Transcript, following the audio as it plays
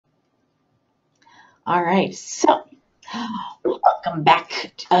All right, so welcome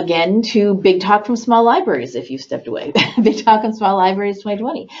back again to Big Talk from Small Libraries. If you stepped away, Big Talk from Small Libraries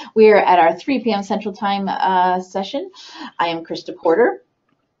 2020. We are at our 3 p.m. Central Time session. I am Krista Porter,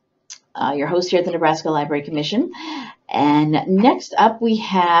 your host here at the Nebraska Library Commission. And next up, we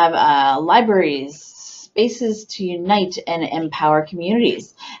have libraries, spaces to unite and empower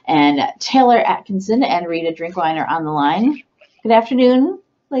communities. And Taylor Atkinson and Rieta Drinkwine are on the line. Good afternoon,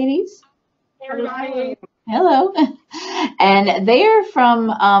 ladies. Hi. Hello. And they are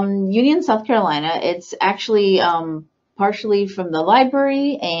from Union, South Carolina. It's actually partially from the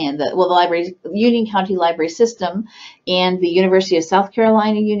library and the library, Union County Library System and the University of South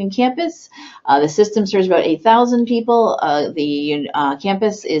Carolina Union Campus. The system serves about 8,000 people. The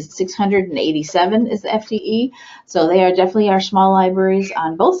campus is 687 is the FTE. So they are definitely our small libraries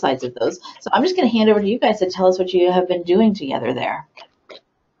on both sides of those. So I'm just going to hand over to you guys to tell us what you have been doing together there.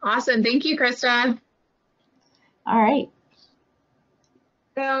 Awesome. Thank you, Krista. All right.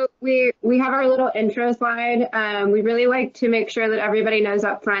 So we have our little intro slide. We really like to make sure that everybody knows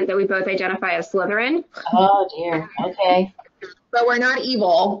up front that we both identify as Slytherin. Oh dear. Okay. But we're not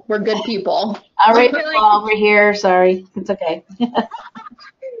evil. We're good people. All right, over here. Sorry, it's okay.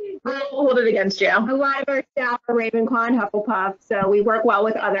 We'll hold it against you. A lot of our staff are Ravenclaw and Hufflepuff, so we work well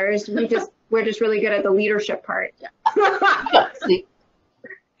with others. We're just really good at the leadership part.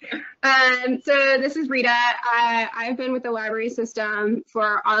 So this is Rieta. I've been with the library system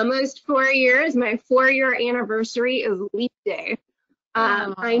for almost 4 years. My 4-year anniversary is leap day.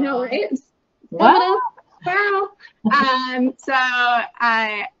 I know, right? Wow. Wow. So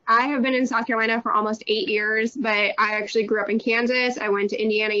I have been in South Carolina for almost 8 years, but I actually grew up in Kansas. I went to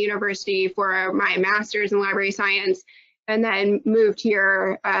Indiana University for my master's in library science, and then moved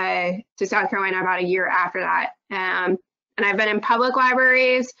here to South Carolina about a year after that. And I've been in public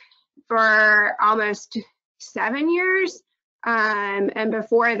libraries for almost 7 years. And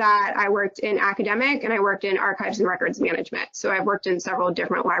before that, I worked in academic and I worked in archives and records management. So I've worked in several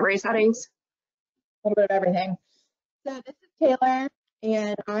different library settings. A little bit of everything. So this is Taylor,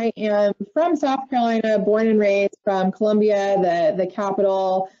 and I am from South Carolina, born and raised from Columbia, the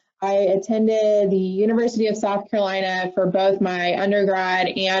capital. I attended the University of South Carolina for both my undergrad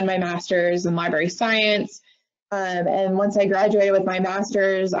and my master's in library science. And once I graduated with my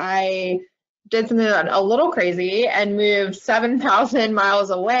master's, I did something a little crazy and moved 7,000 miles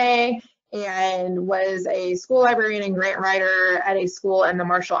away and was a school librarian and grant writer at a school in the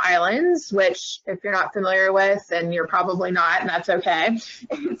Marshall Islands, which if you're not familiar with, and you're probably not, and that's okay,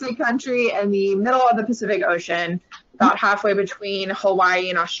 it's a country in the middle of the Pacific Ocean, about halfway between Hawaii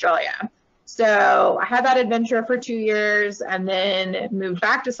and Australia. So I had that adventure for 2 years and then moved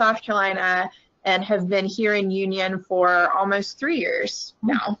back to South Carolina and have been here in Union for almost 3 years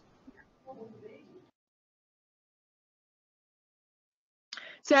now.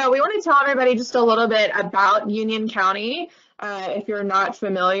 So we want to tell everybody just a little bit about Union County. If you're not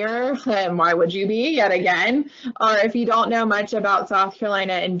familiar, why would you be yet again? Or if you don't know much about South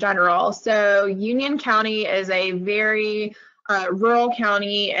Carolina in general. So Union County is a very rural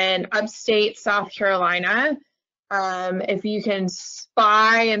county in upstate South Carolina. If you can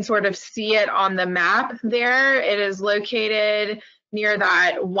spy and sort of see it on the map there, it is located near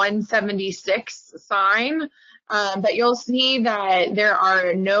that 176 sign. But you'll see that there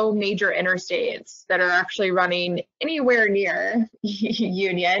are no major interstates that are actually running anywhere near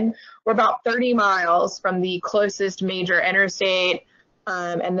Union. We're about 30 miles from the closest major interstate,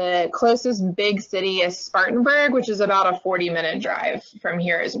 and the closest big city is Spartanburg, which is about a 40-minute drive from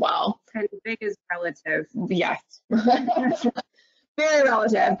here as well. And big is relative. Yes, very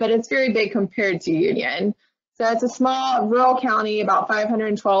relative, but it's very big compared to Union. So it's a small rural county, about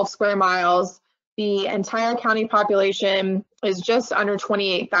 512 square miles. The entire county population is just under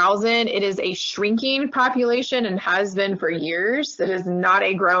 28,000. It is a shrinking population and has been for years. It is not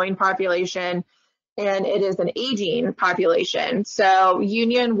a growing population, and it is an aging population. So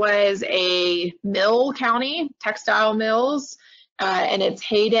Union was a mill county, textile mills, in its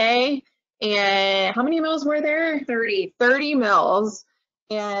heyday. And how many mills were there? 30 mills.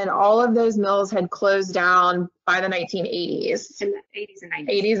 And all of those mills had closed down by the 1980s. In the 80s and 90s.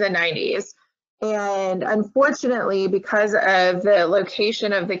 80s and 90s. And unfortunately, because of the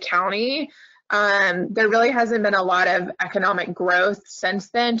location of the county, there really hasn't been a lot of economic growth since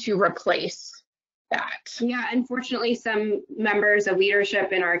then to replace that. Yeah, unfortunately, some members of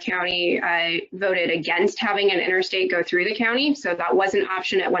leadership in our county voted against having an interstate go through the county. So that was an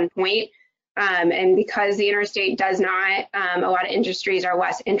option at one point. And because the interstate does not, a lot of industries are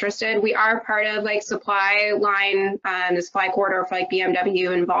less interested. We are part of like supply line, the supply corridor for like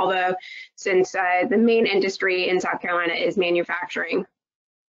BMW and Volvo, since the main industry in South Carolina is manufacturing.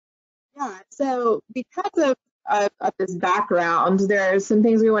 Yeah, so because of this background, there's some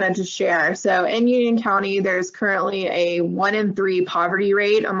things we wanted to share. So in Union County, there's currently a 1 in 3 poverty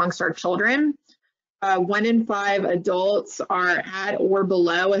rate amongst our children. 1 in 5 adults are at or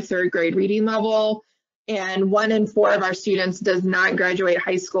below a 3rd grade reading level, and 1 in 4 of our students does not graduate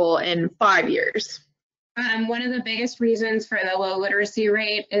high school in 5 years. One of the biggest reasons for the low literacy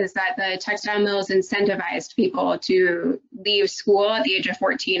rate is that the textile mills incentivized people to leave school at the age of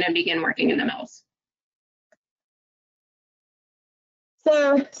 14 and begin working in the mills.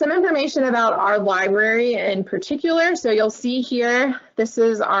 So some information about our library in particular. So you'll see here, this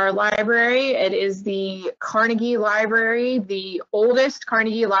is our library. It is the Carnegie Library, the oldest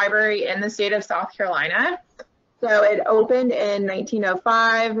Carnegie Library in the state of South Carolina. So it opened in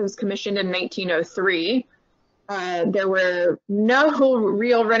 1905, it was commissioned in 1903. There were no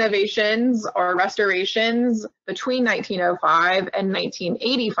real renovations or restorations between 1905 and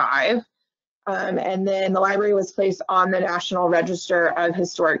 1985. And then the library was placed on the National Register of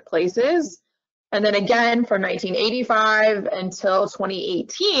Historic Places. And then again, from 1985 until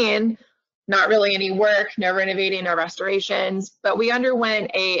 2018, not really any work, no renovating, no restorations, but we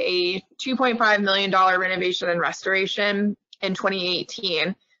underwent a $2.5 million renovation and restoration in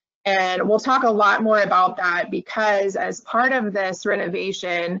 2018. And we'll talk a lot more about that because as part of this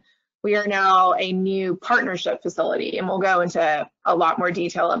renovation, we are now a new partnership facility, and we'll go into a lot more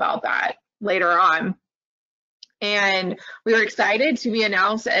detail about that later on. And we were excited to be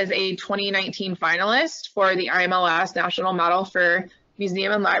announced as a 2019 finalist for the IMLS National Medal for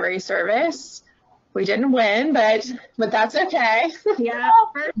Museum and Library Service. We didn't win, but that's okay. Yeah.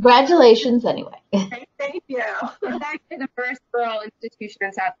 Congratulations anyway. Thank you. It's actually the first rural institution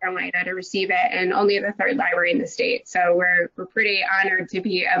in South Carolina to receive it, and only the 3rd library in the state. So we're pretty honored to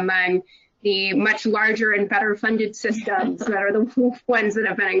be among the much larger and better funded systems that are the ones that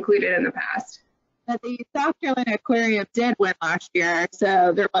have been included in the past. The South Carolina Aquarium did win last year,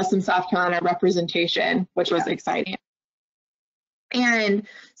 so there was some South Carolina representation, which was exciting. And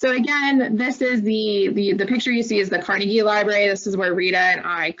so again, this is the picture you see is the Carnegie Library. This is where Rieta and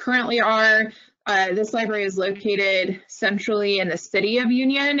I currently are. This library is located centrally in the city of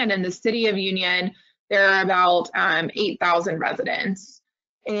Union, and in the city of Union, there are about 8,000 residents.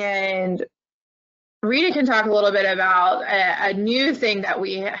 And Rieta can talk a little bit about a new thing that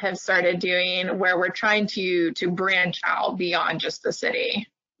we have started doing where we're trying to branch out beyond just the city.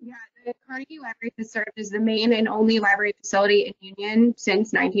 Yeah, the Carnegie Library has served as the main and only library facility in Union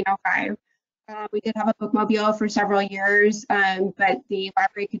since 1905. We did have a bookmobile for several years, but the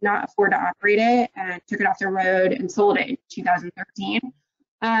library could not afford to operate it and took it off the road and sold it in 2013.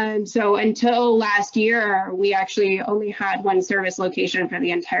 So until last year, we actually only had one service location for the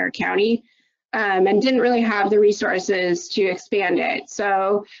entire county. And didn't really have the resources to expand it.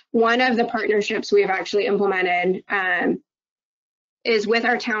 So one of the partnerships we've actually implemented is with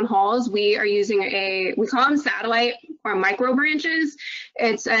our town halls. We are using we call them satellite or micro branches.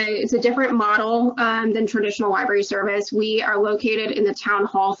 It's a different model than traditional library service. We are located in the town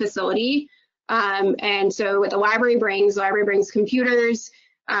hall facility. And so what the library brings computers,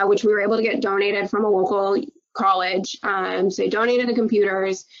 which we were able to get donated from a local college. So they donated the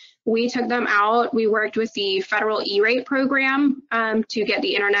computers. We took them out. We worked with the federal E-rate program to get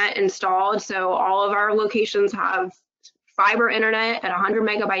the internet installed. So all of our locations have fiber internet at 100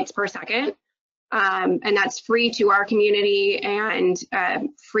 megabytes per second. And that's free to our community and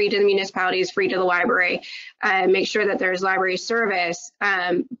free to the municipalities, free to the library. Make sure that there's library service,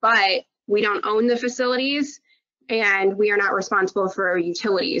 but we don't own the facilities and we are not responsible for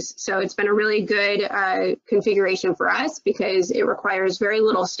utilities. So it's been a really good configuration for us because it requires very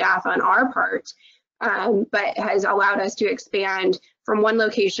little staff on our part, but has allowed us to expand from 1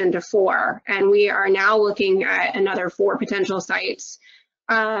 location to 4. And we are now looking at another 4 potential sites.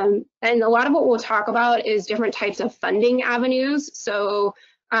 And a lot of what we'll talk about is different types of funding avenues. So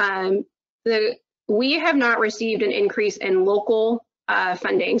we have not received an increase in local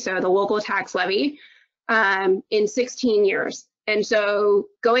funding, so the local tax levy, in 16 years. And so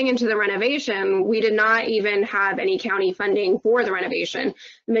going into the renovation, we did not even have any county funding for the renovation.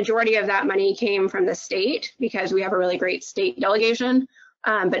 The majority of that money came from the state because we have a really great state delegation,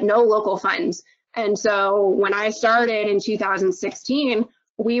 but no local funds. And so when I started in 2016,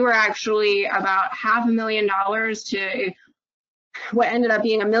 we were actually about $500,000 to what ended up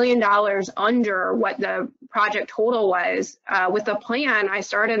being $1 million under what the project total was. With the plan I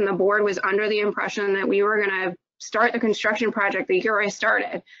started, and the board was under the impression that we were going to start the construction project the year I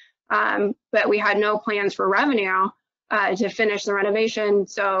started, but we had no plans for revenue to finish the renovation.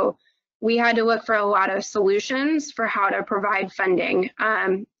 So we had to look for a lot of solutions for how to provide funding.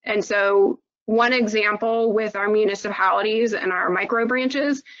 And so one example with our municipalities and our micro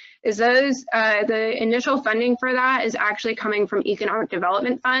branches is the initial funding for that is actually coming from economic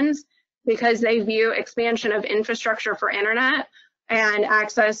development funds, because they view expansion of infrastructure for internet and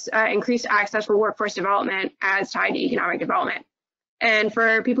access, increased access for workforce development as tied to economic development. And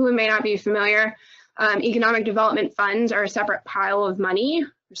for people who may not be familiar, economic development funds are a separate pile of money,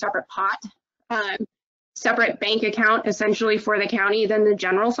 or separate pot, separate bank account essentially for the county than the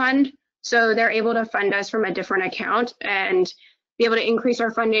general fund. So they're able to fund us from a different account and be able to increase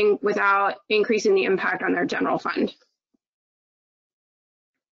our funding without increasing the impact on their general fund.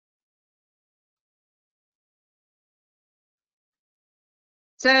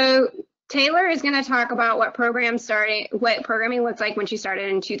 So Taylor is going to talk about what programming looked like when she started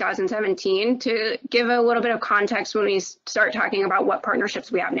in 2017 to give a little bit of context when we start talking about what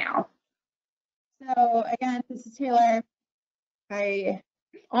partnerships we have now. So again, this is Taylor. I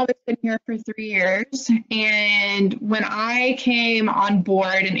almost been here for 3 years, and when I came on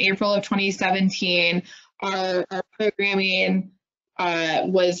board in April of 2017, our programming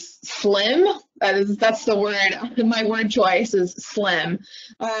was slim. That's the word. My word choice is slim.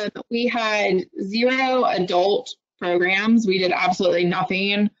 We had 0 adult programs. We did absolutely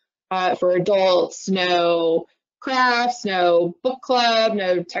nothing for adults. No crafts, no book club,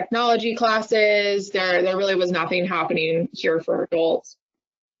 no technology classes. There really was nothing happening here for adults.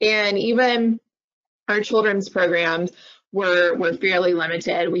 And even our children's programs were fairly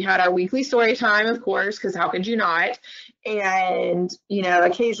limited. We had our weekly story time, of course, because how could you not? And, you know,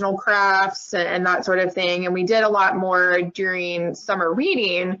 occasional crafts and that sort of thing. And we did a lot more during summer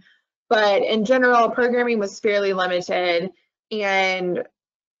reading, but in general, programming was fairly limited. And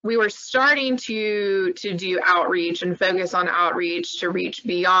we were starting to do outreach and focus on outreach to reach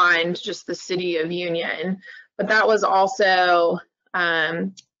beyond just the city of Union. But that was also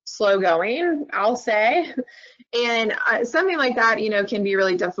slow going, I'll say. And something like that, you know, can be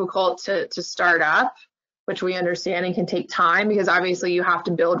really difficult to start up, which we understand and can take time, because obviously you have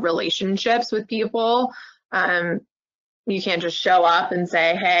to build relationships with people. You can't just show up and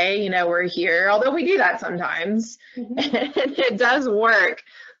say, hey, you know, we're here, although we do that sometimes. Mm-hmm. And it does work.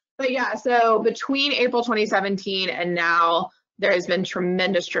 But yeah, so between April 2017 and now, there has been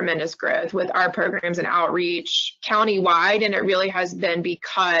tremendous growth with our programs and outreach countywide, and it really has been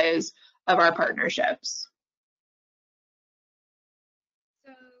because of our partnerships.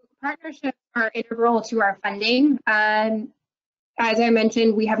 So partnerships are integral to our funding. As I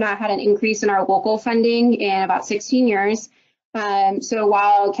mentioned, we have not had an increase in our local funding in about 16 years. So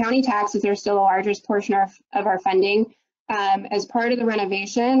while county taxes are still the largest portion of our funding, as part of the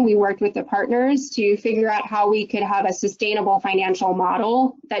renovation, we worked with the partners to figure out how we could have a sustainable financial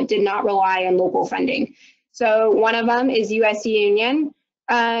model that did not rely on local funding. So one of them is USC Union.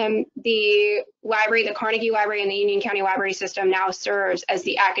 The library, the Carnegie Library and the Union County Library System now serves as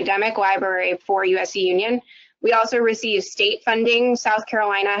the academic library for USC Union. We also receive state funding. South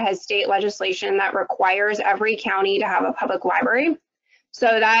Carolina has state legislation that requires every county to have a public library. So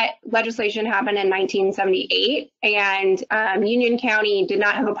that legislation happened in 1978, and Union County did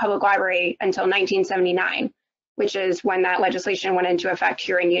not have a public library until 1979, which is when that legislation went into effect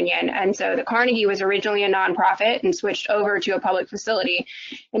here in Union. And so the Carnegie was originally a nonprofit and switched over to a public facility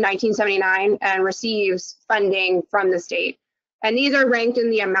in 1979 and receives funding from the state. And these are ranked in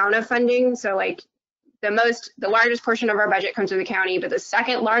the amount of funding. So like the largest portion of our budget comes from the county, but the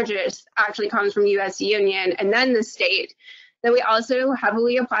second largest actually comes from USC Union and then the state. Then we also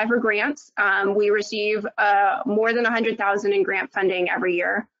heavily apply for grants. We receive more than $100,000 in grant funding every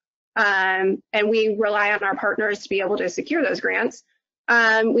year. And we rely on our partners to be able to secure those grants.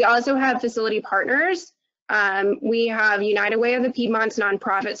 We also have facility partners. We have United Way of the Piedmont's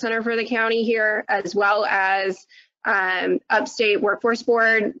nonprofit center for the county here, as well as Upstate Workforce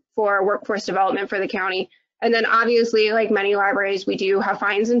Board for workforce development for the county. And then obviously, like many libraries, we do have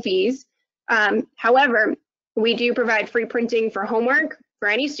fines and fees. However, we do provide free printing for homework for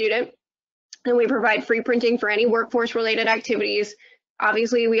any student, and we provide free printing for any workforce related activities.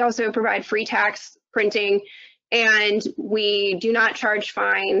 Obviously, we also provide free tax printing, and we do not charge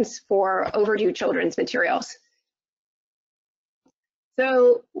fines for overdue children's materials.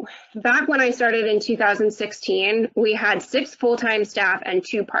 So back when I started in 2016, we had 6 full-time staff and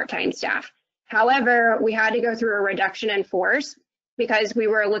 2 part-time staff. However, we had to go through a reduction in force because we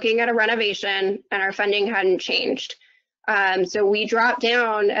were looking at a renovation and our funding hadn't changed. So we dropped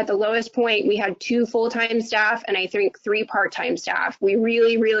down at the lowest point. We had 2 full-time staff and I think 3 part-time staff. We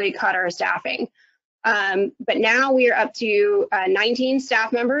really cut our staffing. But now we are up to 19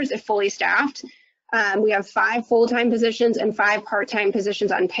 staff members if fully staffed. We have 5 full-time positions and 5 part-time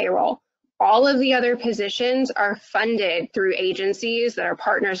positions on payroll. All of the other positions are funded through agencies that are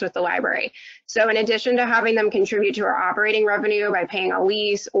partners with the library. So in addition to having them contribute to our operating revenue by paying a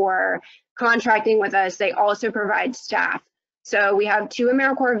lease or contracting with us, they also provide staff. So we have 2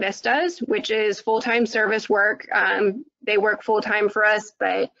 AmeriCorps Vistas, which is full-time service work. They work full-time for us,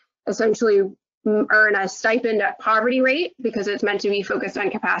 but essentially earn a stipend at poverty rate because it's meant to be focused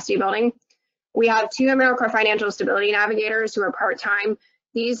on capacity building. We have 2 AmeriCorps Financial Stability Navigators who are part-time.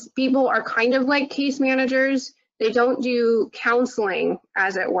 These people are kind of like case managers. They don't do counseling,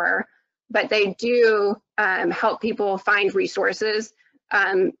 as it were, but they do help people find resources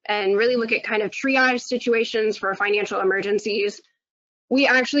and really look at kind of triage situations for financial emergencies. We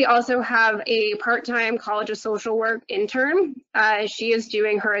actually also have a part-time College of Social Work intern. She is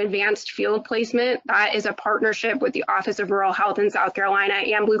doing her advanced field placement. That is a partnership with the Office of Rural Health in South Carolina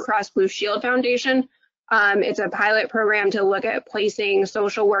and Blue Cross Blue Shield Foundation. It's a pilot program to look at placing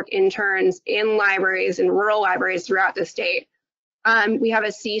social work interns in libraries and rural libraries throughout the state. We have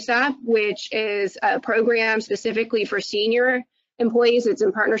a CSAP, which is a program specifically for senior employees. It's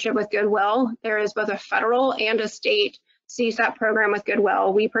in partnership with Goodwill. There is both a federal and a state CSAP program with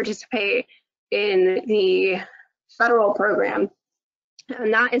Goodwill. We participate in the federal program,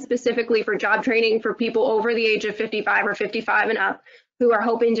 and that is specifically for job training for people over the age of 55 or 55 and up who are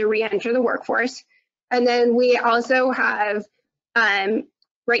hoping to re-enter the workforce. And then we also have, right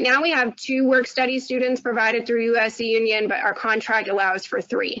now we have 2 work study students provided through USC Union, but our contract allows for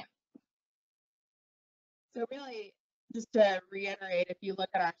 3. So really, just to reiterate, if you look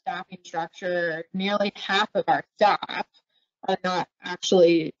at our staffing structure, nearly half of our staff are not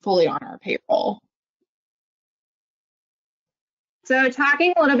actually fully on our payroll. So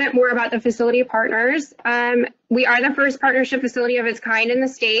talking a little bit more about the facility partners, we are the first partnership facility of its kind in the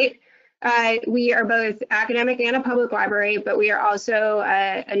state. We are both academic and a public library, but we are also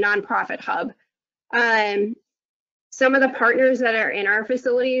a nonprofit hub. Some of the partners that are in our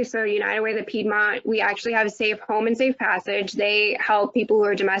facility, so United Way of the Piedmont, we actually have Safe Home and Safe Passage. They help people who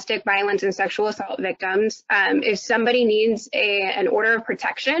are domestic violence and sexual assault victims. If somebody needs an order of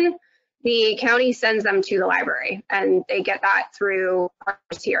protection, the county sends them to the library and they get that through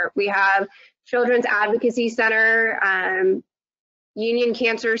partners here. We have Children's Advocacy Center, Union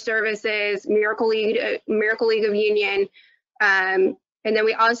Cancer Services, Miracle League of Union, and then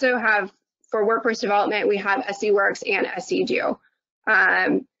we also have, for workforce development, we have SE Works and SE Do.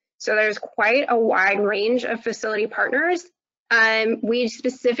 So there's quite a wide range of facility partners. We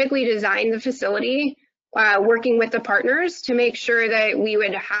specifically designed the facility working with the partners to make sure that we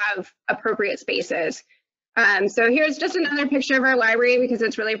would have appropriate spaces. So here's just another picture of our library because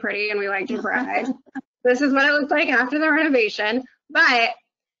it's really pretty and we like to brag. This is what it looked like after the renovation, but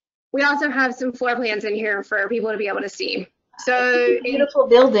we also have some floor plans in here for people to be able to see. So it's a beautiful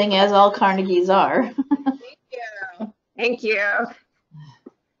building, as all Carnegies are. Thank you.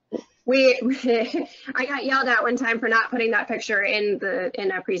 I got yelled at one time for not putting that picture in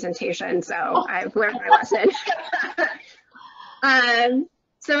a presentation, so I've learned my lesson.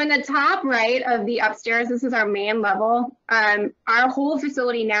 So in the top right of the upstairs, this is our main level. Our whole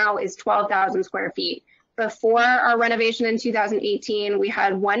facility now is 12,000 square feet. Before our renovation in 2018, we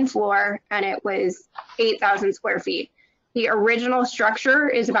had 1 floor and it was 8,000 square feet. The original structure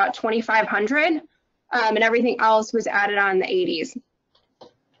is about 2,500 and everything else was added on in the 80s.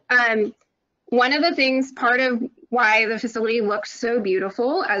 One of the things, part of why the facility looks so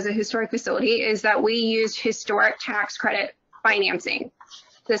beautiful as a historic facility is that we used historic tax credit financing.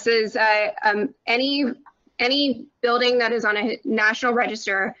 This is any building that is on a national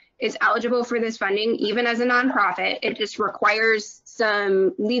register is eligible for this funding, even as a nonprofit. It just requires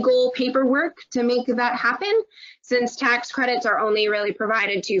some legal paperwork to make that happen, since tax credits are only really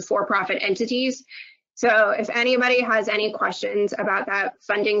provided to for-profit entities. So if anybody has any questions about that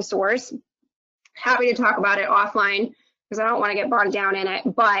funding source, happy to talk about it offline because I don't want to get bogged down in it,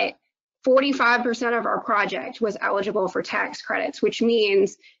 but 45% of our project was eligible for tax credits, which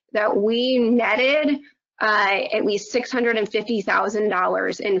means that we netted at least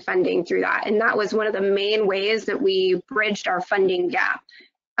 $650,000 in funding through that. And that was one of the main ways that we bridged our funding gap.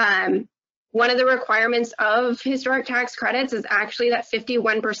 One of the requirements of historic tax credits is actually that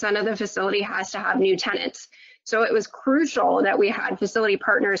 51% of the facility has to have new tenants. So it was crucial that we had facility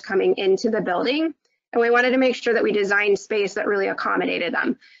partners coming into the building, and we wanted to make sure that we designed space that really accommodated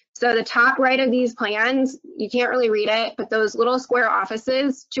them. So the top right of these plans, you can't really read it, but those little square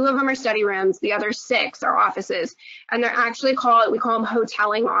offices, 2 of them are study rooms, the other 6 are offices, and they're actually we call them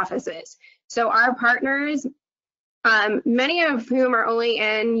hoteling offices. So our partners, many of whom are only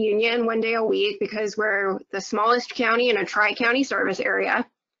in Union 1 day a week because we're the smallest county in a tri-county service area,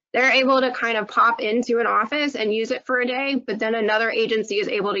 they're able to kind of pop into an office and use it for a day, but then another agency is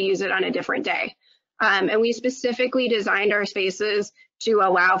able to use it on a different day. And we specifically designed our spaces to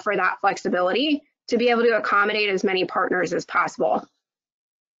allow for that flexibility to be able to accommodate as many partners as possible.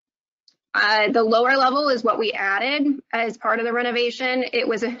 The lower level is what we added as part of the renovation. It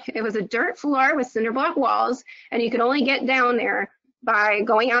was a dirt floor with cinder block walls, and you could only get down there by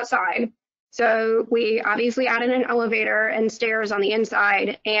going outside. So we obviously added an elevator and stairs on the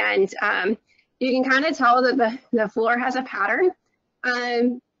inside, and you can kind of tell that the floor has a pattern.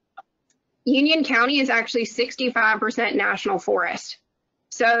 Union County is actually 65% national forest.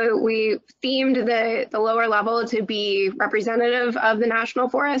 So we themed the lower level to be representative of the national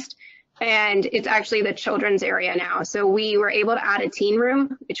forest, and it's actually the children's area now. So we were able to add a teen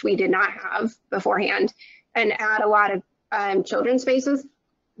room, which we did not have beforehand, and add a lot of children's spaces.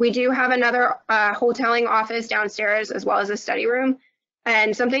 We do have another hoteling office downstairs as well as a study room.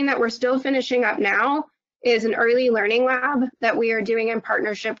 And something that we're still finishing up now is an early learning lab that we are doing in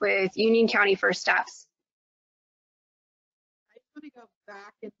partnership with Union County First Steps. I just want to go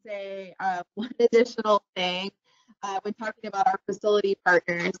back and say one additional thing when talking about our facility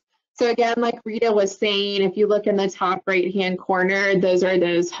partners. So again, like Rieta was saying, if you look in the top right-hand corner, those are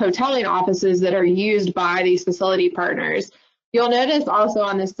those hoteling offices that are used by these facility partners. You'll notice also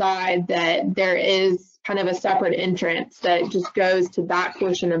on the side that there is kind of a separate entrance that just goes to that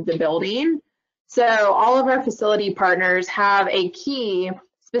portion of the building. So all of our facility partners have a key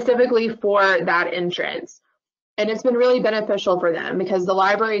specifically for that entrance. And it's been really beneficial for them because the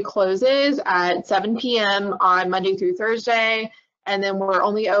library closes at 7 p.m. on Monday through Thursday, and then we're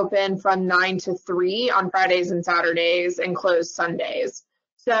only open from 9 to 3 on Fridays and Saturdays and closed Sundays.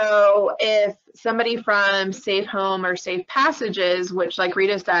 So if somebody from Safe Home or Safe Passages, which like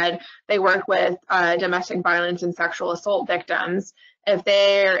Rieta said, they work with domestic violence and sexual assault victims, if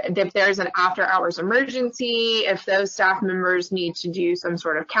there's an after hours emergency, if those staff members need to do some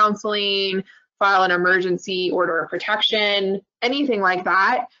sort of counseling, file an emergency order of protection, anything like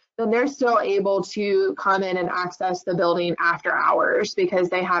that, then they're still able to come in and access the building after hours because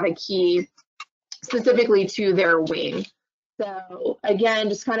they have a key specifically to their wing. So again,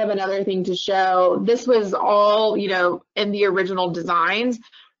 just kind of another thing to show, this was all, you know, in the original designs.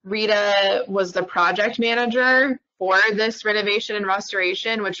 Rieta was the project manager for this renovation and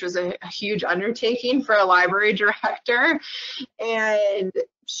restoration, which was a huge undertaking for a library director. And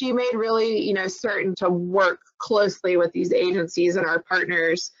she made really, you know, certain to work closely with these agencies and our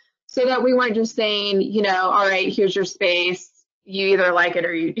partners so that we weren't just saying, you know, all right, here's your space. You either like it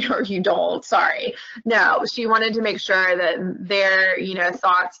or you don't, sorry. No, she wanted to make sure that their, you know,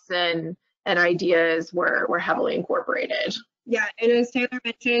 thoughts and ideas were heavily incorporated. Yeah, and as Taylor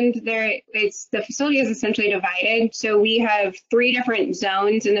mentioned, the facility is essentially divided. So we have 3 different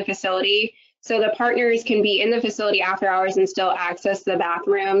zones in the facility. So the partners can be in the facility after hours and still access the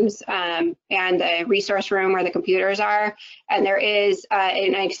bathrooms and the resource room where the computers are. And there is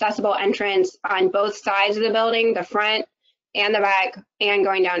an accessible entrance on both sides of the building, the front and the back, and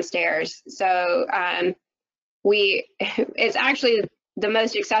going downstairs. So it's actually the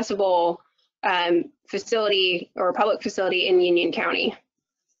most accessible facility or public facility in Union County.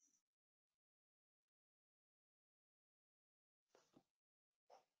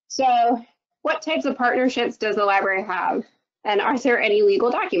 So what types of partnerships does the library have? And are there any legal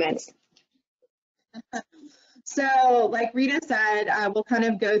documents? So like Rieta said, we'll kind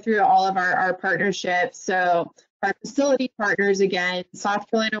of go through all of our partnerships. So our facility partners, again, South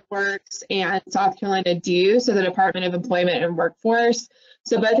Carolina Works and South Carolina DO, so the Department of Employment and Workforce.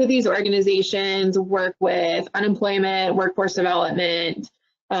 So both of these organizations work with unemployment, workforce development,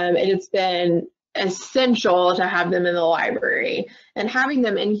 and it's been essential to have them in the library. And having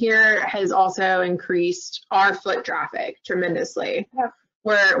them in here has also increased our foot traffic tremendously. Yeah.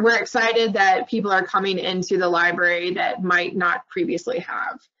 We're excited that people are coming into the library that might not previously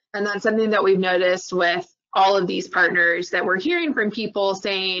have. And that's something that we've noticed with all of these partners, that we're hearing from people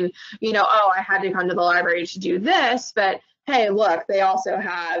saying, you know, oh, I had to come to the library to do this, but hey, look, they also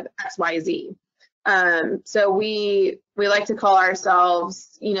have XYZ. So we like to call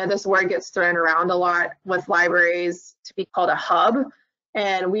ourselves, you know, this word gets thrown around a lot with libraries, to be called a hub.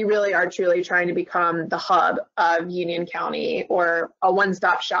 And we really are truly trying to become the hub of Union County, or a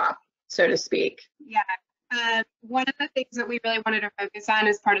one-stop shop, so to speak. Yeah. One of the things that we really wanted to focus on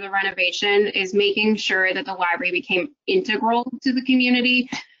as part of the renovation is making sure that the library became integral to the community.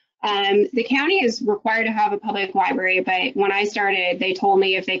 The county is required to have a public library, but when I started, they told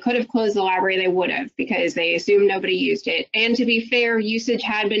me if they could have closed the library, they would have, because they assumed nobody used it. And to be fair, usage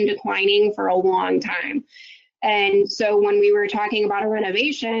had been declining for a long time. And so when we were talking about a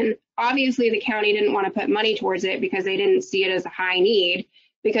renovation, obviously the county didn't want to put money towards it because they didn't see it as a high need,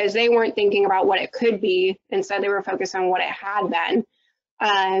 because they weren't thinking about what it could be. Instead, they were focused on what it had been.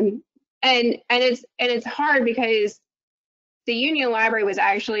 And it's hard because the Union Library was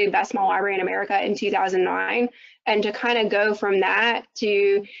actually the best small library in America in 2009. And to kind of go from that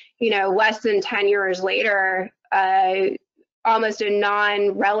to, less than 10 years later, almost a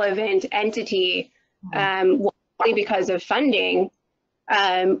non-relevant entity, because of funding,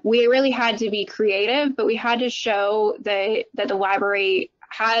 we really had to be creative, but we had to show that the library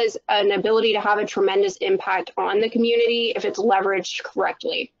has an ability to have a tremendous impact on the community if it's leveraged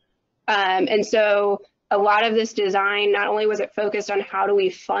correctly. And so a lot of this design, not only was it focused on how do we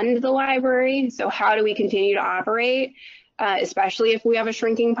fund the library, so how do we continue to operate, especially if we have a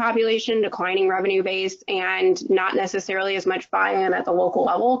shrinking population, declining revenue base, and not necessarily as much buy-in at the local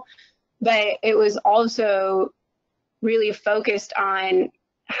level, but it was also really focused on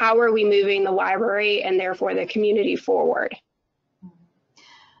how are we moving the library and therefore the community forward.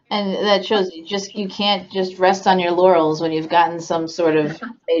 And that shows you can't just rest on your laurels when you've gotten some sort of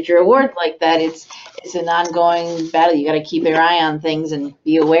major award like that. It's an ongoing battle. You got to keep your eye on things and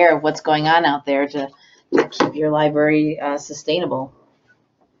be aware of what's going on out there to keep your library sustainable.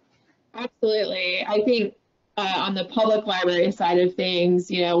 Absolutely. I think on the public library side of things,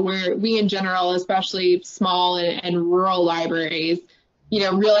 we in general, especially small and rural libraries,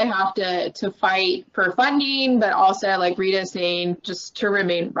 really have to fight for funding, but also, like Rita's saying, just to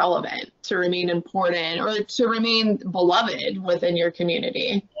remain relevant, to remain important, or to remain beloved within your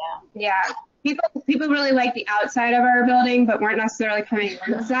community. Yeah. People really like the outside of our building, but weren't necessarily coming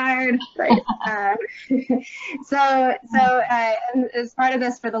inside. Right. So as part of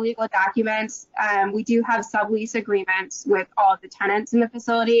this, for the legal documents, we do have sublease agreements with all of the tenants in the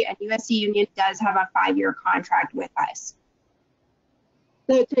facility, and USC Union does have a 5-year contract with us.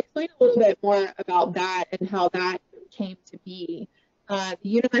 So to explain a little bit more about that and how that came to be, the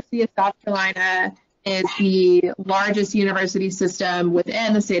University of South Carolina is the largest university system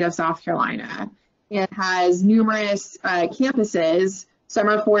within the state of South Carolina. It has numerous campuses. Some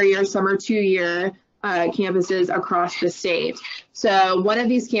are 4-year, some are 2-year campuses across the state. So one of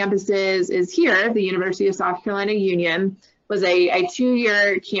these campuses is here, the University of South Carolina Union, was a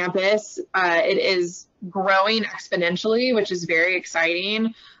 2-year campus. It is growing exponentially, which is very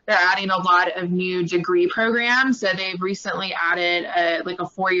exciting. They're adding a lot of new degree programs. So they've recently added a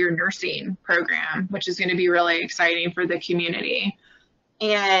 4-year nursing program, which is going to be really exciting for the community.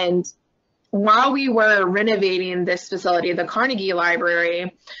 And while we were renovating this facility, the Carnegie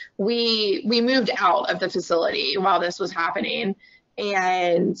Library, we moved out of the facility while this was happening.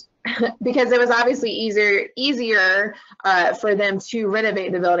 And because it was obviously easier for them to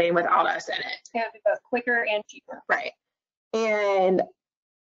renovate the building without us in it. Yeah, both quicker and cheaper. Right. And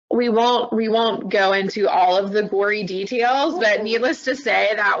we won't go into all of the gory details, but needless to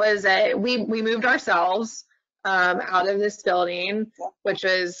say, that was we moved ourselves out of this building, which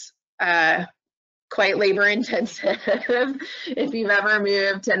was quite labor intensive. If you've ever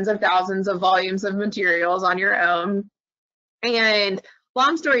moved tens of thousands of volumes of materials on your own. And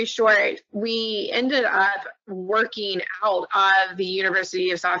long story short, we ended up working out of the University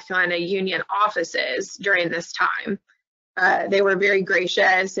of South Carolina Union offices during this time. They were very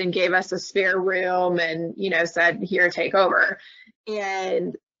gracious and gave us a spare room and, said, here, take over.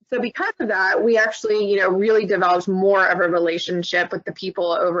 And so because of that, we actually, really developed more of a relationship with the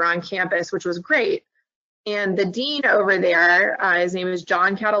people over on campus, which was great. And the dean over there, his name is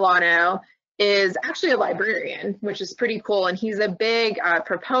John Catalano, is actually a librarian, which is pretty cool. And he's a big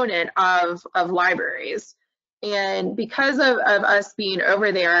proponent of libraries. And because of us being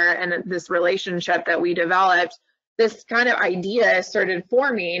over there and this relationship that we developed, this kind of idea started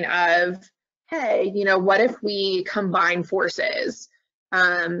forming of, hey, what if we combine forces?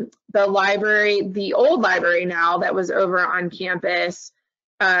 The library, the old library now that was over on campus,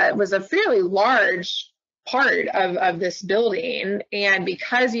 was a fairly large part of this building, and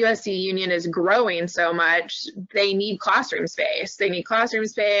because USC Union is growing so much, they need classroom space. They need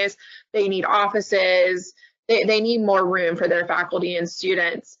offices, they need more room for their faculty and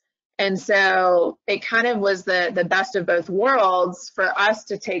students. And so it kind of was the best of both worlds for us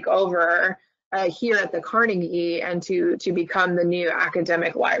to take over here at the Carnegie and to become the new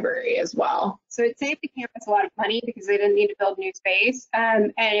academic library as well. So it saved the campus a lot of money because they didn't need to build new space.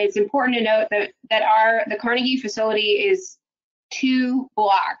 And it's important to note that the Carnegie facility is 2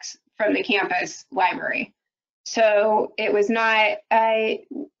 blocks from the campus library. So it was not,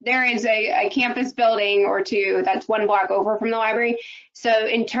 there is a campus building or 2 that's 1 block over from the library. So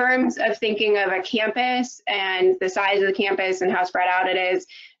in terms of thinking of a campus and the size of the campus and how spread out it is,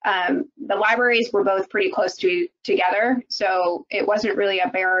 the libraries were both pretty close together. So it wasn't really a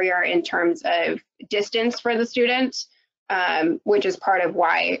barrier in terms of distance for the students, which is part of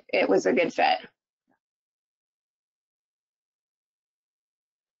why it was a good fit.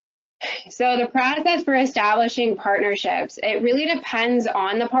 So the process for establishing partnerships, it really depends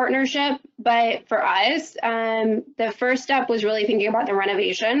on the partnership, but for us, the first step was really thinking about the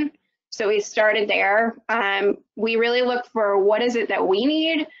renovation. So we started there. We really looked for what is it that we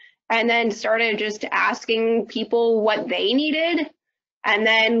need, and then started just asking people what they needed, and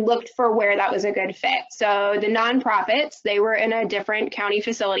then looked for where that was a good fit. So the nonprofits, they were in a different county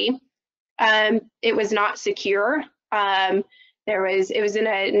facility. It was not secure. It was in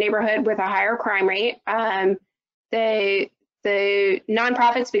a neighborhood with a higher crime rate. The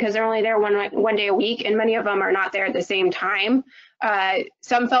nonprofits, because they're only there one day a week, and many of them are not there at the same time.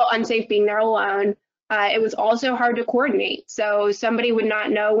 Some felt unsafe being there alone. It was also hard to coordinate. So somebody would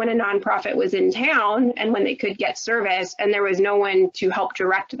not know when a nonprofit was in town and when they could get service, and there was no one to help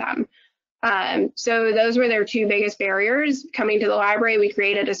direct them. So those were their 2 biggest barriers. Coming to the library, we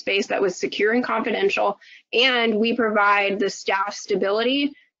created a space that was secure and confidential, and we provide the staff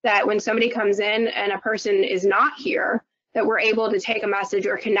stability that when somebody comes in and a person is not here, that we're able to take a message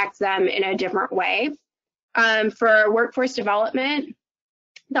or connect them in a different way. For workforce development,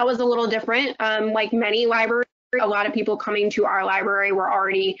 that was a little different. Like many libraries, a lot of people coming to our library were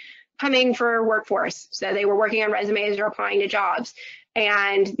already coming for workforce. So they were working on resumes or applying to jobs.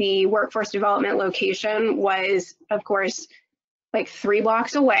 And the workforce development location was, of course, like 3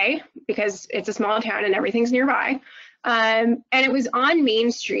 blocks away because it's a small town and everything's nearby. And it was on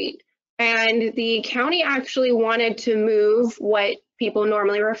Main Street. And the county actually wanted to move what people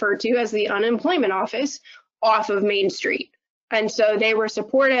normally refer to as the unemployment office off of Main Street. And so they were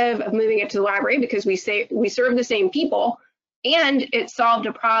supportive of moving it to the library because we serve the same people, and it solved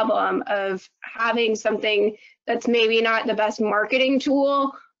a problem of having something that's maybe not the best marketing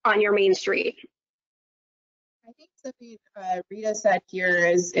tool on your main street. I think something Rieta said here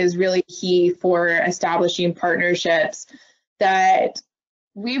is really key for establishing partnerships, that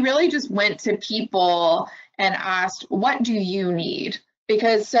we really just went to people and asked, what do you need?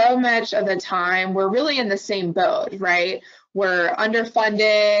 Because so much of the time we're really in the same boat, right? We're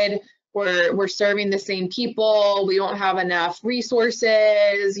underfunded, we're serving the same people, we don't have enough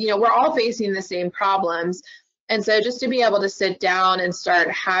resources, we're all facing the same problems. And so just to be able to sit down and start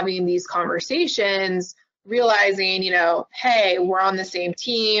having these conversations, realizing, hey, we're on the same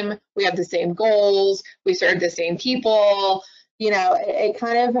team, we have the same goals, we serve the same people, it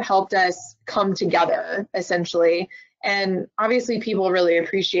kind of helped us come together essentially. And obviously people really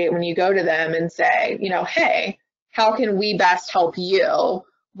appreciate when you go to them and say, hey, how can we best help you?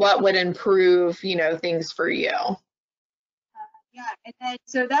 What would improve, things for you? Yeah, and then,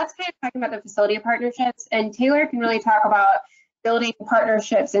 so that's kind of talking about the facility partnerships, and Taylor can really talk about building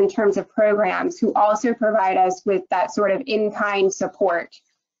partnerships in terms of programs who also provide us with that sort of in-kind support.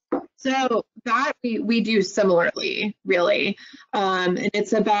 So that we do similarly, really. And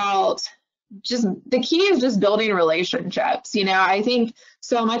it's about just, the key is just building relationships. I think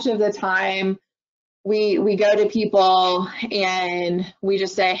so much of the time we go to people and we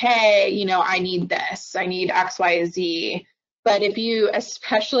just say, hey, I need this, I need X, Y, Z. But if you,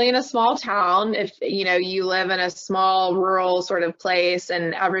 especially in a small town, if you live in a small rural sort of place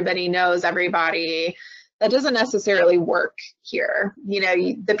and everybody knows everybody, that doesn't necessarily work here.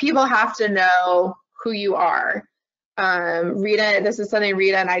 The people have to know who you are. Rieta, this is something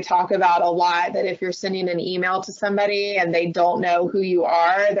Rieta and I talk about a lot, that if you're sending an email to somebody and they don't know who you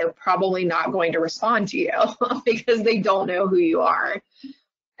are, they're probably not going to respond to you because they don't know who you are.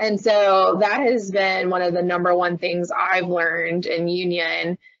 And so that has been one of the #1 things I've learned in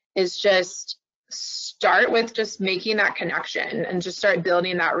Union, is just start with just making that connection and just start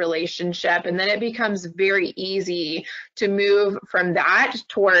building that relationship. And then it becomes very easy to move from that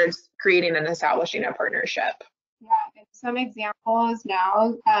towards creating and establishing a partnership. Yeah, and some examples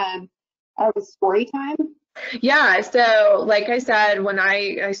now of story time. Yeah, so like I said, when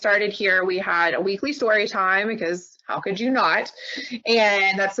I started here, we had a weekly story time because how could you not?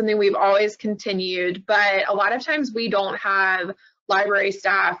 And that's something we've always continued. But a lot of times we don't have library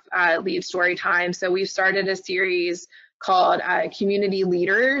staff lead story time. So we've started a series called Community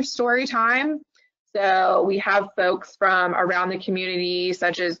Leader Story Time. So we have folks from around the community,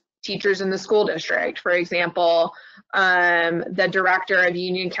 such as teachers in the school district, for example, the director of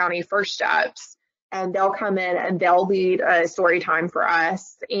Union County First Steps, and they'll come in and they'll lead a story time for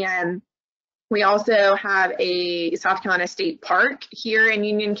us. And we also have a South Carolina State Park here in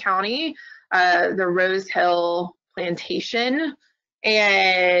Union County, the Rose Hill Plantation.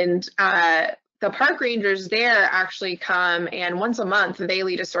 And the park rangers there actually come, and once a month they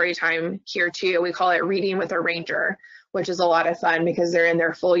lead a story time here too. We call it Reading with a Ranger, which is a lot of fun because they're in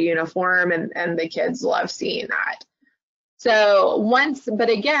their full uniform, and the kids love seeing that. So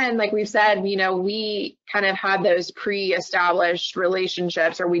but again, like we've said, you know, we kind of had those pre-established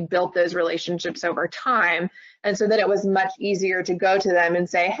relationships, or we built those relationships over time. And so that it was much easier to go to them and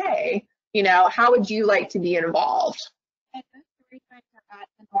say, hey, you know, how would you like to be involved? And those story times are at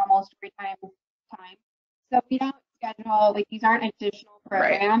the normal story time. So we don't schedule, like, these aren't additional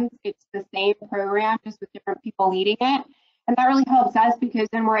programs. Right. It's the same program, just with different people leading it. And that really helps us because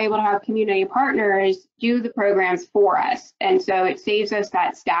then we're able to have community partners do the programs for us. And so it saves us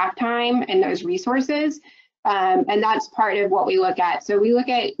that staff time and those resources. And that's part of what we look at. So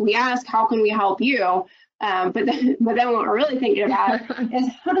we ask, how can we help you? But then what we're really thinking about is,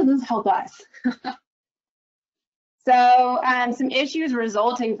 how does this help us? So some issues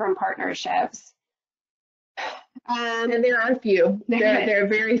resulting from partnerships. And there are few. There are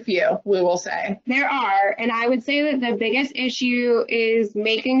very few, we will say. There are, and I would say that the biggest issue is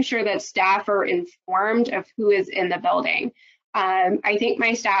making sure that staff are informed of who is in the building. I think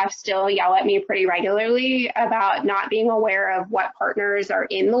my staff still yell at me pretty regularly about not being aware of what partners are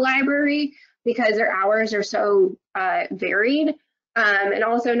in the library because their hours are so varied, and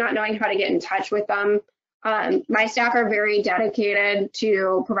also not knowing how to get in touch with them. My staff are very dedicated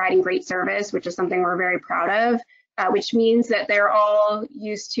to providing great service, which is something we're very proud of, which means that they're all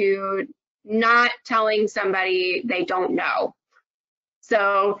used to not telling somebody they don't know.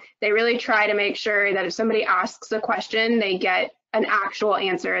 So they really try to make sure that if somebody asks a question, they get an actual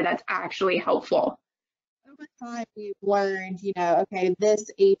answer that's actually helpful. Over time, we've learned, you know, okay, this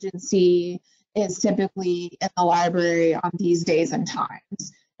agency is typically in the library on these days and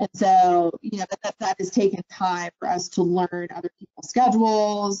times. And so, you know, that has taken time for us to learn other people's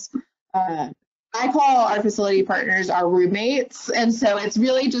schedules. I call our facility partners our roommates. And so it's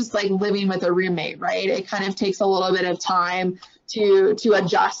really just like living with a roommate, right? It kind of takes a little bit of time to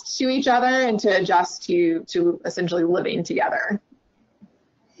adjust to each other and to adjust to essentially living together.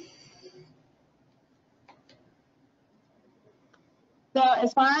 So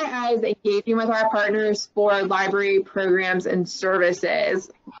as far as engaging with our partners for library programs and services,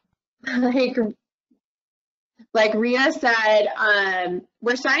 like Rieta said,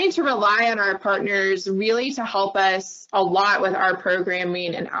 we're starting to rely on our partners really to help us a lot with our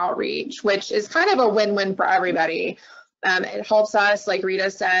programming and outreach, which is kind of a win-win for everybody. It helps us, like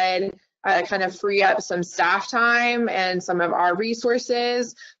Rieta said, kind of free up some staff time and some of our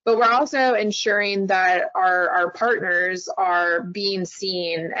resources, but we're also ensuring that our partners are being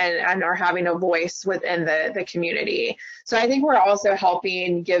seen and are having a voice within the community. So I think we're also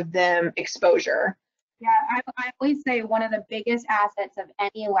helping give them exposure. Yeah, I always say one of the biggest assets of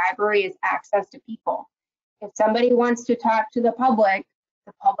any library is access to people. If somebody wants to talk to the public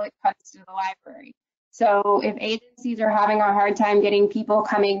comes to the library. So if agencies are having a hard time getting people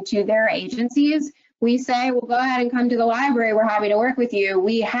coming to their agencies, we say, well, go ahead and come to the library. We're happy to work with you.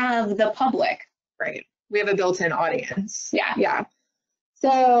 We have the public. Right. We have a built-in audience. Yeah. Yeah.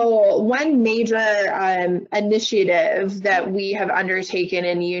 So one major initiative that we have undertaken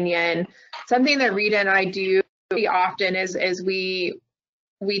in Union, something that Rieta and I do pretty often is we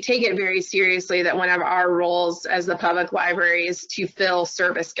take it very seriously that one of our roles as the public library is to fill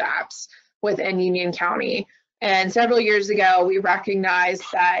service gaps within Union County. And several years ago, we recognized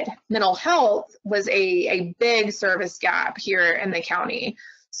that mental health was a big service gap here in the county.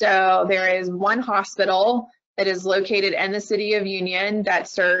 So there is one hospital that is located in the city of Union that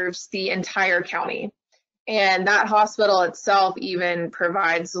serves the entire county. And that hospital itself even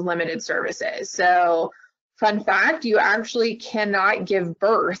provides limited services. So fun fact, you actually cannot give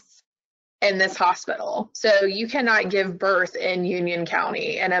birth in this hospital. So you cannot give birth in Union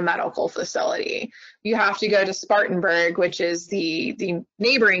County in a medical facility. You have to go to Spartanburg, which is the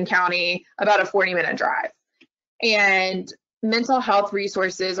neighboring county, about a 40-minute drive. And mental health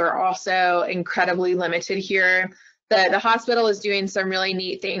resources are also incredibly limited here. The hospital is doing some really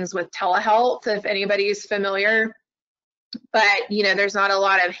neat things with telehealth, if anybody's familiar, but there's not a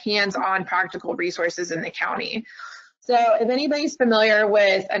lot of hands-on practical resources in the county. So if anybody's familiar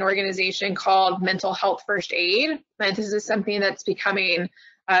with an organization called Mental Health First Aid, this is something that's becoming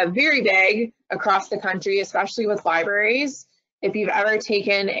very big across the country, especially with libraries. If you've ever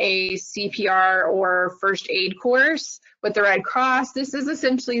taken a CPR or first aid course with the Red Cross, this is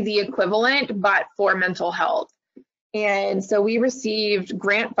essentially the equivalent, but for mental health. And so we received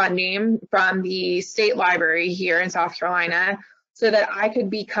grant funding from the state library here in South Carolina so that I could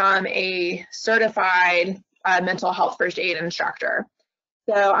become a certified mental health first aid instructor.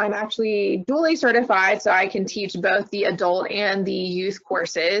 So I'm actually dually certified, so I can teach both the adult and the youth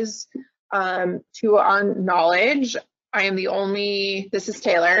courses. To our knowledge, I am the only, this is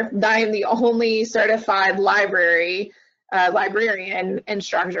Taylor, I am the only certified librarian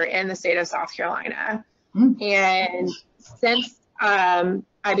instructor in the state of South Carolina. And since I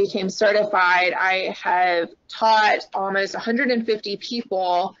became certified, I have taught almost 150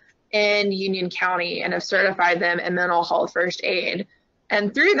 people in Union County and have certified them in mental health first aid.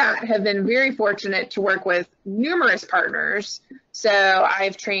 And through that, have been very fortunate to work with numerous partners. So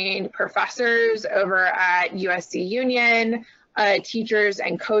I've trained professors over at USC Union, teachers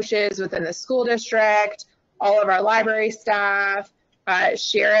and coaches within the school district, all of our library staff,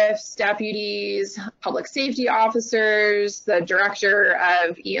 sheriffs, deputies, public safety officers, the director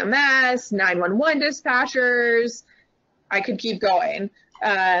of EMS, 911 dispatchers. I could keep going.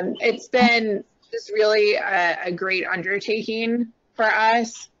 It's been just really a great undertaking for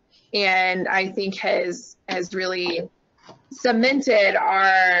us, and I think has really cemented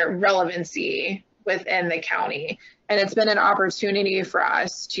our relevancy within the county. And it's been an opportunity for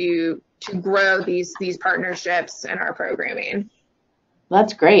us to grow these partnerships in our programming.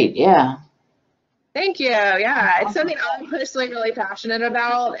 That's great. Yeah. Thank you. Yeah, it's something I'm personally really passionate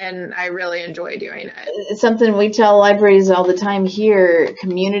about, and I really enjoy doing it. It's something we tell libraries all the time here,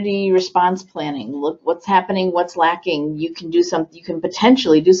 community response planning. Look what's happening, what's lacking. You can do something, you can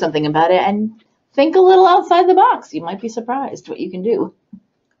potentially do something about it, and think a little outside the box. You might be surprised what you can do.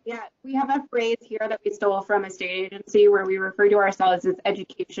 Yeah, we have a phrase here that we stole from a state agency where we refer to ourselves as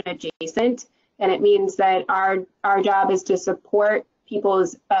education adjacent, and it means that our job is to support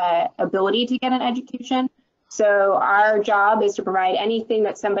people's ability to get an education. So our job is to provide anything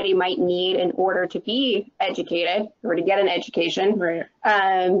that somebody might need in order to be educated or to get an education. Right.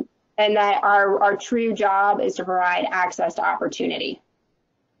 And that our true job is to provide access to opportunity.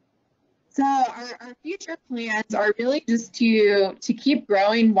 So our future plans are really just to keep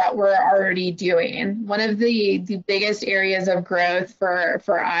growing what we're already doing. One of the biggest areas of growth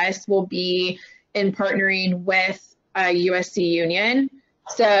for us will be in partnering with USC Union.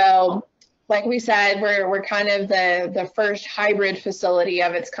 So like we said, we're kind of the first hybrid facility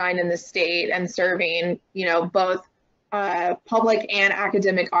of its kind in the state, and serving, both public and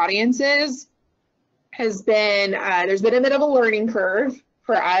academic audiences has been, there's been a bit of a learning curve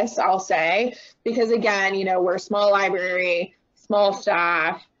for us, I'll say, because again, we're a small library, small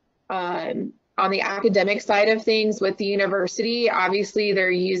staff. On the academic side of things with the university, obviously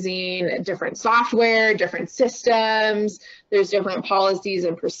they're using different software, different systems, there's different policies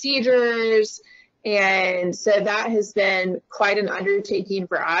and procedures. And so that has been quite an undertaking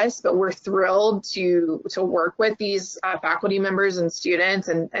for us, but we're thrilled to work with these faculty members and students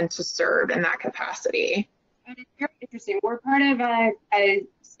and to serve in that capacity. And it's very interesting. We're part of a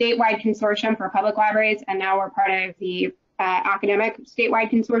statewide consortium for public libraries, and now we're part of the academic statewide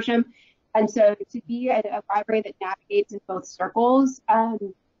consortium. And so to be a library that navigates in both circles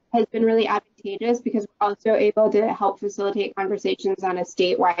has been really advantageous, because we're also able to help facilitate conversations on a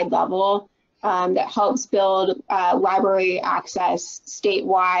statewide level that helps build library access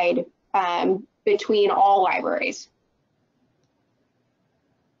statewide between all libraries.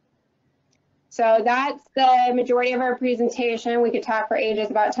 So that's the majority of our presentation. We could talk for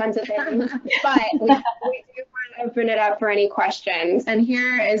ages about tons of things, but we do want to open it up for any questions. And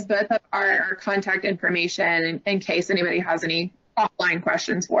here is both of our contact information in case anybody has any offline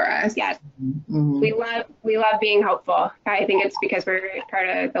questions for us. Yes, we love being helpful. I think it's because we're part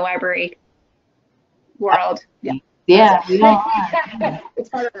of the library world. Yeah. It's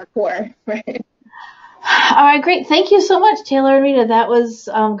part of our core, right? All right, great. Thank you so much, Taylor and Rieta. That was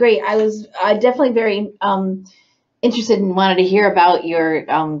great. I was definitely very interested and wanted to hear about your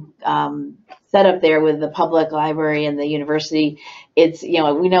setup there with the public library and the university. It's,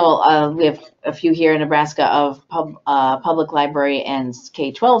 we know we have a few here in Nebraska of public library and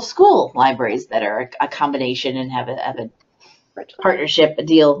K-12 school libraries that are a combination and have a partnership, a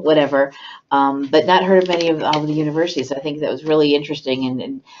deal, whatever, but not heard of many of all the universities. I think that was really interesting,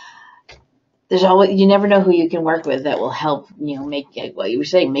 and there's always, you never know who you can work with that will help, make, what you were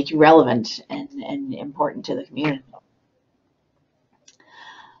saying, make you relevant and important to the community.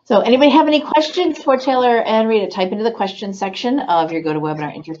 So anybody have any questions for Taylor and Rita? Type into the question section of your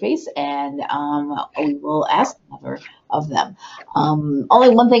GoToWebinar interface, and we will ask of them. Only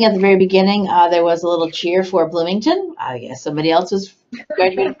one thing at the very beginning, there was a little cheer for Bloomington. I guess somebody else was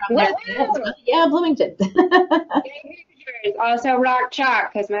graduated from there. Yeah, Bloomington. Also Rock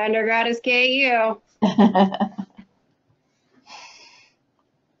Chalk, because my undergrad is KU.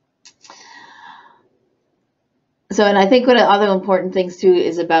 So, and I think one of the other important things too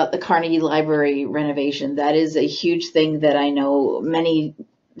is about the Carnegie Library renovation. That is a huge thing that I know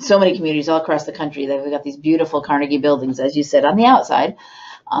so many communities all across the country, they've got these beautiful Carnegie buildings, as you said, on the outside,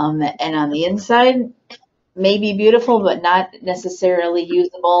 and on the inside, maybe beautiful, but not necessarily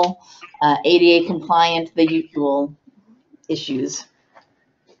usable, ADA compliant, the usual issues.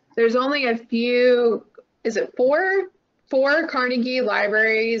 There's only a few, is it four Carnegie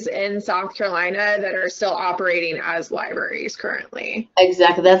libraries in South Carolina that are still operating as libraries currently.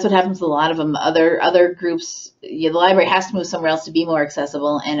 Exactly. That's what happens to a lot of them. Other groups, the library has to move somewhere else to be more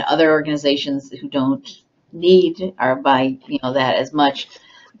accessible, and other organizations who don't need or buy that as much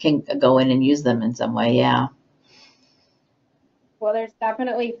can go in and use them in some way. Yeah. Well, there's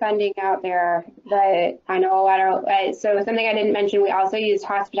definitely funding out there that I know a lot of. So something I didn't mention, we also used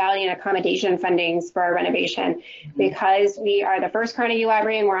hospitality and accommodation fundings for our renovation. Because we are the first Carnegie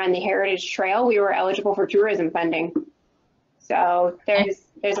Library and we're on the Heritage Trail, we were eligible for tourism funding. So there's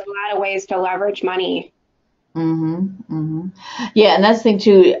a lot of ways to leverage money. Yeah, and that's the thing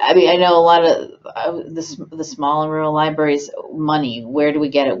too. I mean, I know a lot of the small and rural libraries, money. Where do we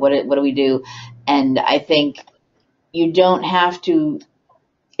get it? What do we do? And I think you don't have to,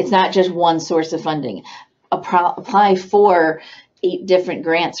 it's not just one source of funding. Apply for 8 different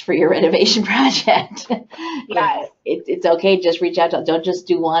grants for your renovation project. Yes. It's okay, just reach out. Don't just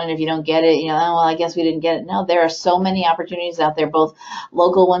do one, and if you don't get it, well, I guess we didn't get it. No, there are so many opportunities out there, both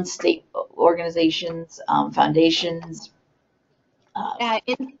local ones, state organizations, foundations.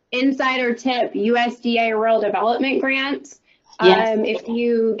 Insider tip, USDA Rural Development Grants. Yes. If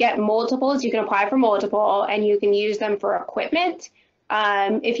you get multiples, you can apply for multiple and you can use them for equipment.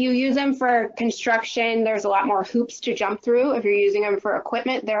 If you use them for construction, there's a lot more hoops to jump through. If you're using them for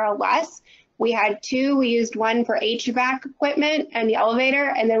equipment, there are less. We had 2. We used one for HVAC equipment and the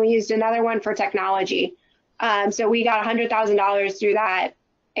elevator, and then we used another one for technology. So we got $100,000 through that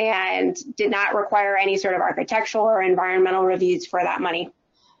and did not require any sort of architectural or environmental reviews for that money.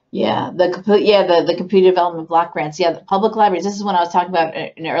 Yeah, the computer development block grants. Yeah, the public libraries. This is when I was talking about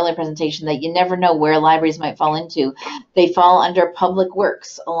in an earlier presentation that you never know where libraries might fall into. They fall under public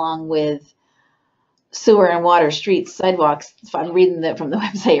works along with sewer and water, streets, sidewalks. If I'm reading that from the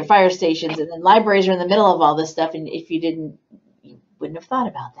website, or fire stations, and then libraries are in the middle of all this stuff. And if you wouldn't have thought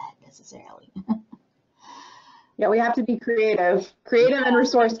about that necessarily. Yeah, we have to be creative and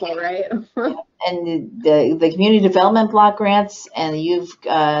resourceful, right? And the community development block grants and the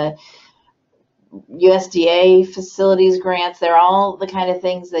USDA facilities grants, they're all the kind of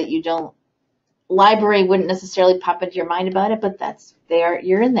things that library wouldn't necessarily pop into your mind about it, but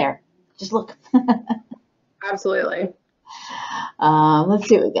you're in there. Just look. Absolutely. Let's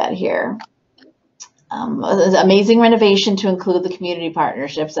see what we got here. Amazing renovation to include the community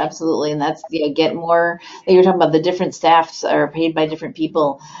partnerships, absolutely, and that's get more. You were talking about the different staffs are paid by different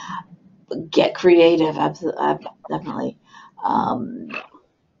people. Get creative, absolutely, definitely. And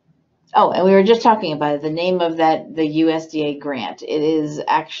we were just talking about it. The name of the USDA grant. It is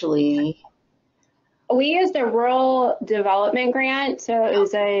actually. We used a rural development grant, so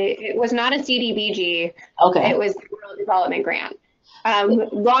it was not a CDBG. Okay. It was a rural development grant.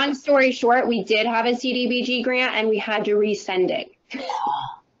 Long story short, we did have a CDBG grant and we had to resend it.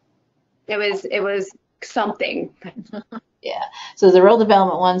 It was something. Yeah. So the rural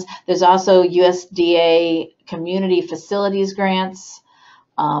development ones, there's also USDA community facilities grants.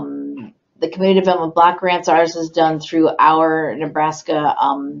 The community development block grants, ours is done through our Nebraska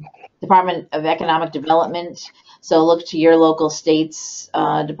Department of Economic Development. So look to your local states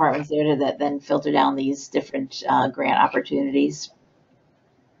departments there that then filter down these different grant opportunities.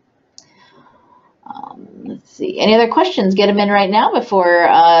 Let's see. Any other questions? Get them in right now before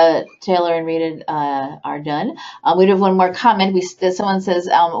Taylor and Rita are done. We do have one more comment. Someone says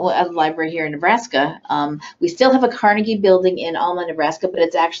at the library here in Nebraska, we still have a Carnegie building in Alma, Nebraska, but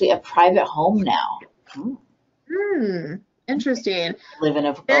it's actually a private home now. Interesting. Live in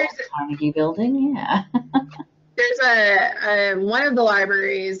a Carnegie building, yeah. There's a one of the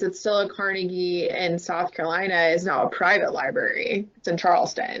libraries that's still a Carnegie in South Carolina is now a private library. It's in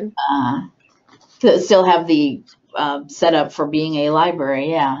Charleston. To still have the setup for being a library,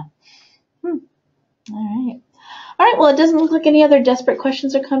 yeah. All right. All right, well, it doesn't look like any other desperate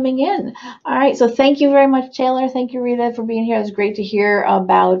questions are coming in. All right, so thank you very much, Taylor. Thank you, Rita, for being here. It was great to hear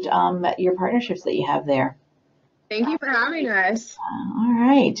about your partnerships that you have there. Thank you for having us. All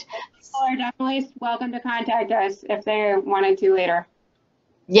right. People are definitely welcome to contact us if they wanted to later.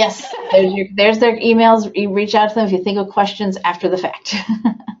 Yes, there's their emails. You reach out to them if you think of questions after the fact.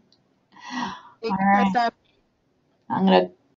 All right. I'm going to